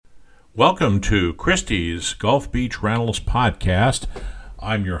Welcome to Christie's Gulf Beach Rentals Podcast.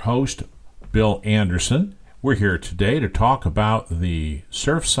 I'm your host, Bill Anderson. We're here today to talk about the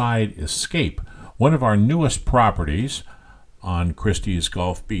Surfside Escape, one of our newest properties on Christie's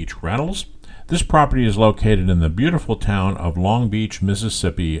Gulf Beach Rentals. This property is located in the beautiful town of Long Beach,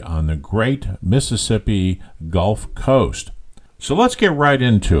 Mississippi, on the great Mississippi Gulf Coast. So let's get right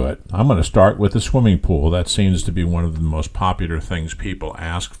into it. I'm going to start with the swimming pool. That seems to be one of the most popular things people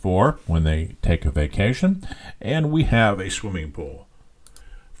ask for when they take a vacation. And we have a swimming pool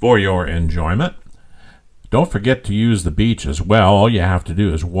for your enjoyment. Don't forget to use the beach as well. All you have to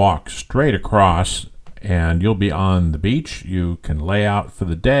do is walk straight across and you'll be on the beach. You can lay out for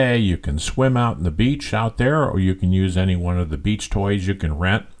the day. You can swim out in the beach out there, or you can use any one of the beach toys you can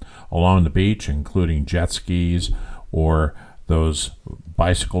rent along the beach, including jet skis or those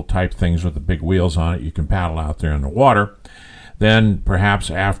bicycle type things with the big wheels on it. You can paddle out there in the water. Then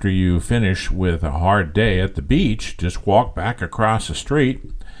perhaps after you finish with a hard day at the beach, just walk back across the street,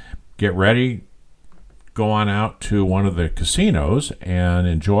 get ready, go on out to one of the casinos and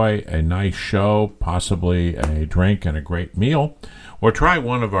enjoy a nice show, possibly a drink and a great meal, or try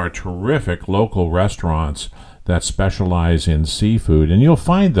one of our terrific local restaurants that specialize in seafood, and you'll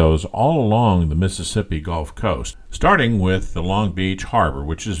find those all along the Mississippi Gulf Coast, starting with the Long Beach Harbor,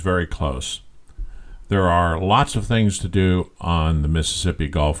 which is very close. There are lots of things to do on the Mississippi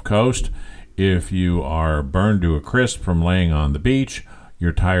Gulf Coast. If you are burned to a crisp from laying on the beach,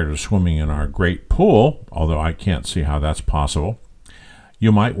 you're tired of swimming in our great pool, although I can't see how that's possible,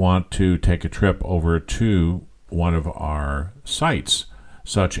 you might want to take a trip over to one of our sites,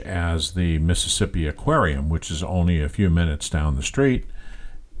 such as the Mississippi Aquarium, which is only a few minutes down the street,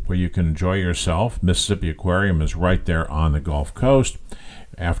 where you can enjoy yourself. Mississippi Aquarium is right there on the Gulf Coast.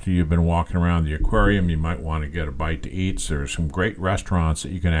 After you've been walking around the aquarium, you might want to get a bite to eat. So there's some great restaurants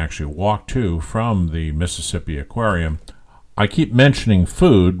that you can actually walk to from the Mississippi Aquarium. I keep mentioning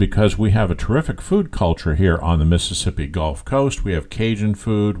food because we have a terrific food culture here on the Mississippi Gulf Coast. We have Cajun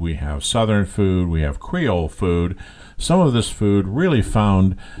food, we have Southern food, we have Creole food. Some of this food really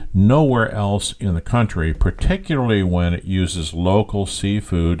found nowhere else in the country, particularly when it uses local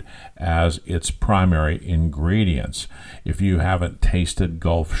seafood as its primary ingredients. If you haven't tasted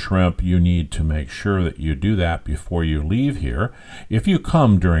Gulf shrimp, you need to make sure that you do that before you leave here. If you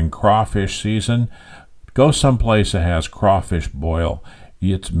come during crawfish season, go someplace that has crawfish boil.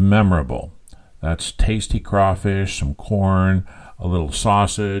 It's memorable. That's tasty crawfish, some corn, a little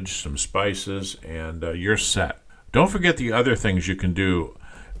sausage, some spices, and you're set. Don't forget the other things you can do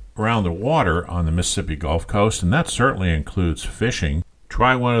around the water on the Mississippi Gulf Coast, and that certainly includes fishing.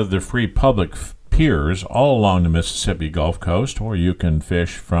 Try one of the free public piers all along the Mississippi Gulf Coast, or you can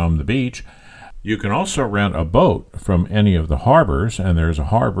fish from the beach. You can also rent a boat from any of the harbors, and there's a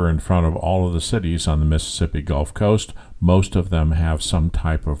harbor in front of all of the cities on the Mississippi Gulf Coast. Most of them have some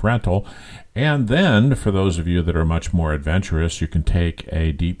type of rental. And then, for those of you that are much more adventurous, you can take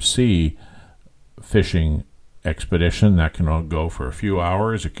a deep sea fishing expedition. That can go for a few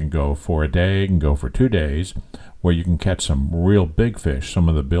hours. It can go for a day. It can go for 2 days, where you can catch some real big fish, some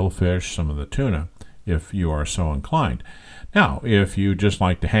of the billfish, some of the tuna, if you are so inclined. Now, if you just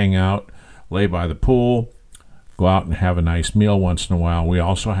like to hang out, lay by the pool, go out and have a nice meal once in a while. We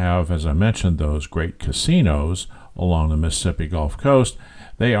also have, as I mentioned, those great casinos along the Mississippi Gulf Coast.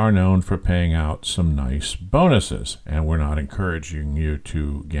 They are known for paying out some nice bonuses, and we're not encouraging you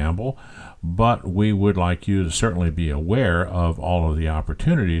to gamble, but we would like you to certainly be aware of all of the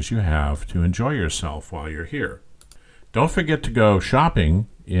opportunities you have to enjoy yourself while you're here. Don't forget to go shopping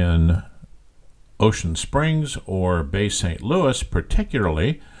in Ocean Springs or Bay St. Louis,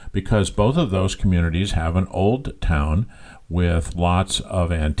 particularly because both of those communities have an old town with lots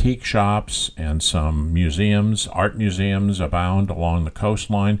of antique shops and some museums. Art museums abound along the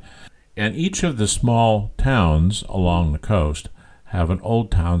coastline. And each of the small towns along the coast have an old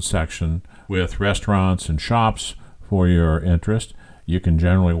town section with restaurants and shops for your interest. You can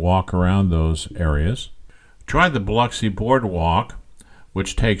generally walk around those areas. Try the Biloxi Boardwalk,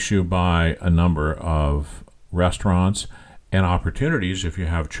 which takes you by a number of restaurants and opportunities, if you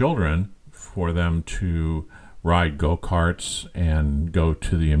have children, for them to ride go-karts and go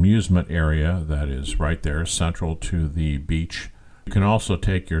to the amusement area that is right there central to the beach. You can also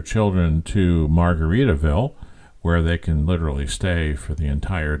take your children to Margaritaville, where they can literally stay for the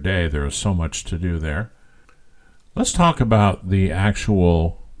entire day. There is so much to do there. Let's talk about the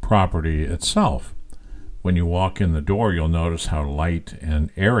actual property itself. When you walk in the door, you'll notice how light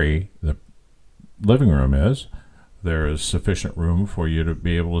and airy the living room is. There is sufficient room for you to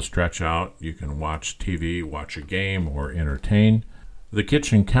be able to stretch out. You can watch TV, watch a game, or entertain. The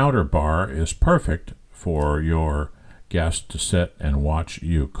kitchen counter bar is perfect for your guests to sit and watch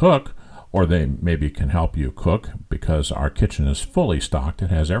you cook, or they maybe can help you cook because our kitchen is fully stocked. It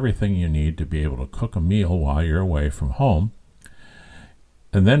has everything you need to be able to cook a meal while you're away from home.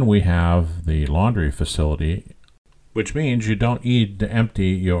 And then we have the laundry facility, which means you don't need to empty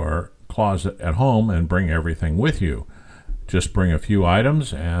your closet at home and bring everything with you. Just bring a few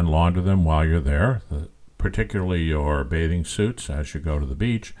items and launder them while you're there, particularly your bathing suits as you go to the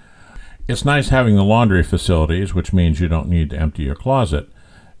beach. It's nice having the laundry facilities, which means you don't need to empty your closet.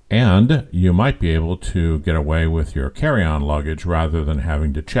 And you might be able to get away with your carry-on luggage rather than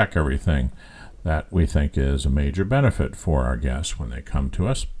having to check everything. That we think is a major benefit for our guests when they come to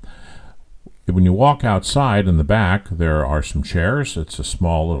us. When you walk outside in the back, there are some chairs. It's a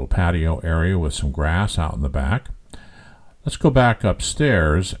small little patio area with some grass out in the back. Let's go back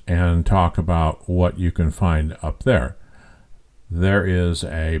upstairs and talk about what you can find up there. There is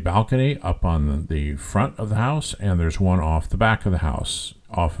a balcony up on the front of the house, and there's one off the back of the house,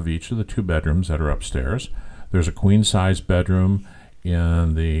 off of each of the 2 bedrooms that are upstairs. There's a queen-size bedroom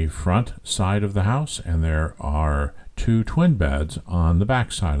in the front side of the house, and there are 2 twin beds on the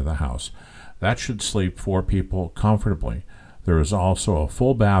back side of the house. That should sleep 4 people comfortably. There is also a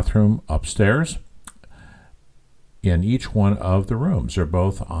full bathroom upstairs in each one of the rooms. They're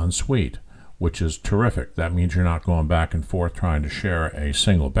both en suite, which is terrific. That means you're not going back and forth trying to share a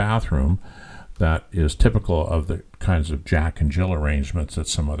single bathroom. That is typical of the kinds of Jack and Jill arrangements that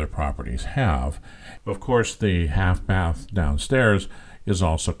some other properties have. Of course, the half bath downstairs is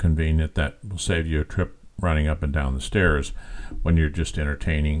also convenient. That will save you a trip running up and down the stairs when you're just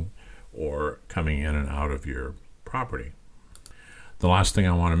entertaining or coming in and out of your property. The last thing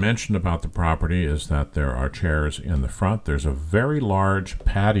I want to mention about the property is that there are chairs in the front. There's a very large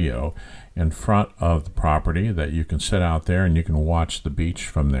patio in front of the property that you can sit out there and you can watch the beach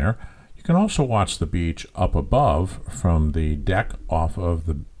from there. You can also watch the beach up above from the deck off of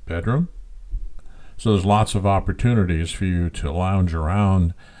the bedroom. So there's lots of opportunities for you to lounge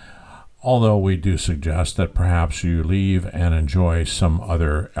around, although we do suggest that perhaps you leave and enjoy some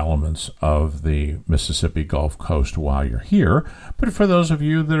other elements of the Mississippi Gulf Coast while you're here. But for those of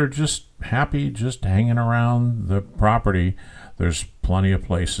you that are just happy just hanging around the property, there's plenty of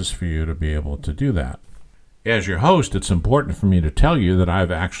places for you to be able to do that. As your host, it's important for me to tell you that I've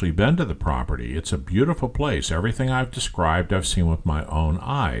actually been to the property. It's a beautiful place. Everything I've described, I've seen with my own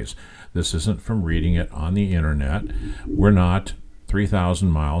eyes. This isn't from reading it on the internet. We're not 3,000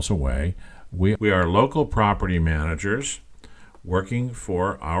 miles away. We are local property managers working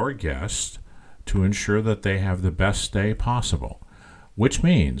for our guests to ensure that they have the best stay possible, which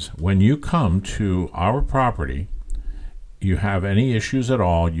means when you come to our property, you have any issues at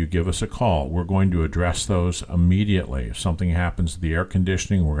all, you give us a call. We're going to address those immediately. If something happens to the air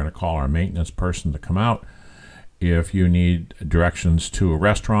conditioning, we're going to call our maintenance person to come out. If you need directions to a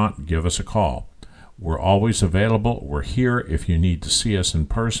restaurant, give us a call. We're always available. We're here. If you need to see us in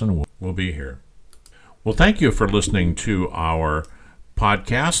person, we'll be here. Well, thank you for listening to our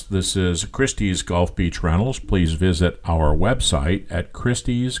podcast. This is Christie's Gulf Beach Rentals. Please visit our website at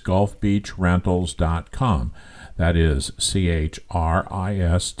christiesgulfbeachrentals.com. That is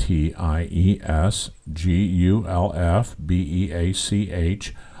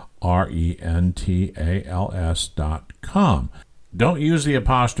Don't use the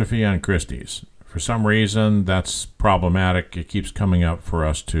apostrophe on Christie's. For some reason, that's problematic. It keeps coming up for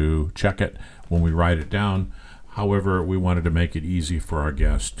us to check it when we write it down. However, we wanted to make it easy for our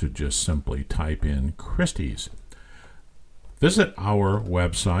guests to just simply type in Christie's. Visit our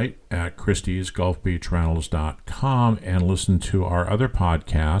website at christiesgulfbeachrentals.com and listen to our other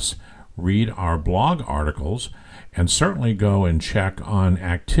podcasts, read our blog articles, and certainly go and check on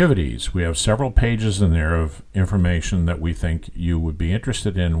activities. We have several pages in there of information that we think you would be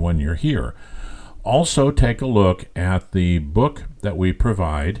interested in when you're here. Also, take a look at the book that we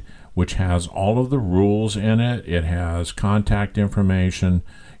provide, which has all of the rules in it. It has contact information.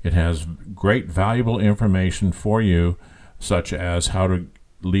 It has great, valuable information for you, such as how to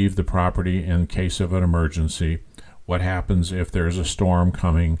leave the property in case of an emergency, what happens if there's a storm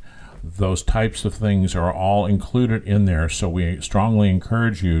coming. Those types of things are all included in there, so we strongly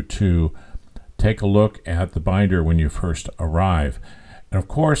encourage you to take a look at the binder when you first arrive. And of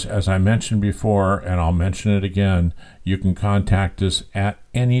course, as I mentioned before, and I'll mention it again, you can contact us at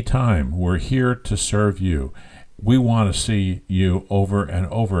any time. We're here to serve you. We want to see you over and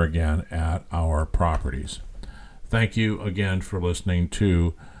over again at our properties. Thank you again for listening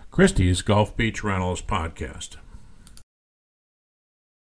to Christie's Gulf Beach Rentals podcast.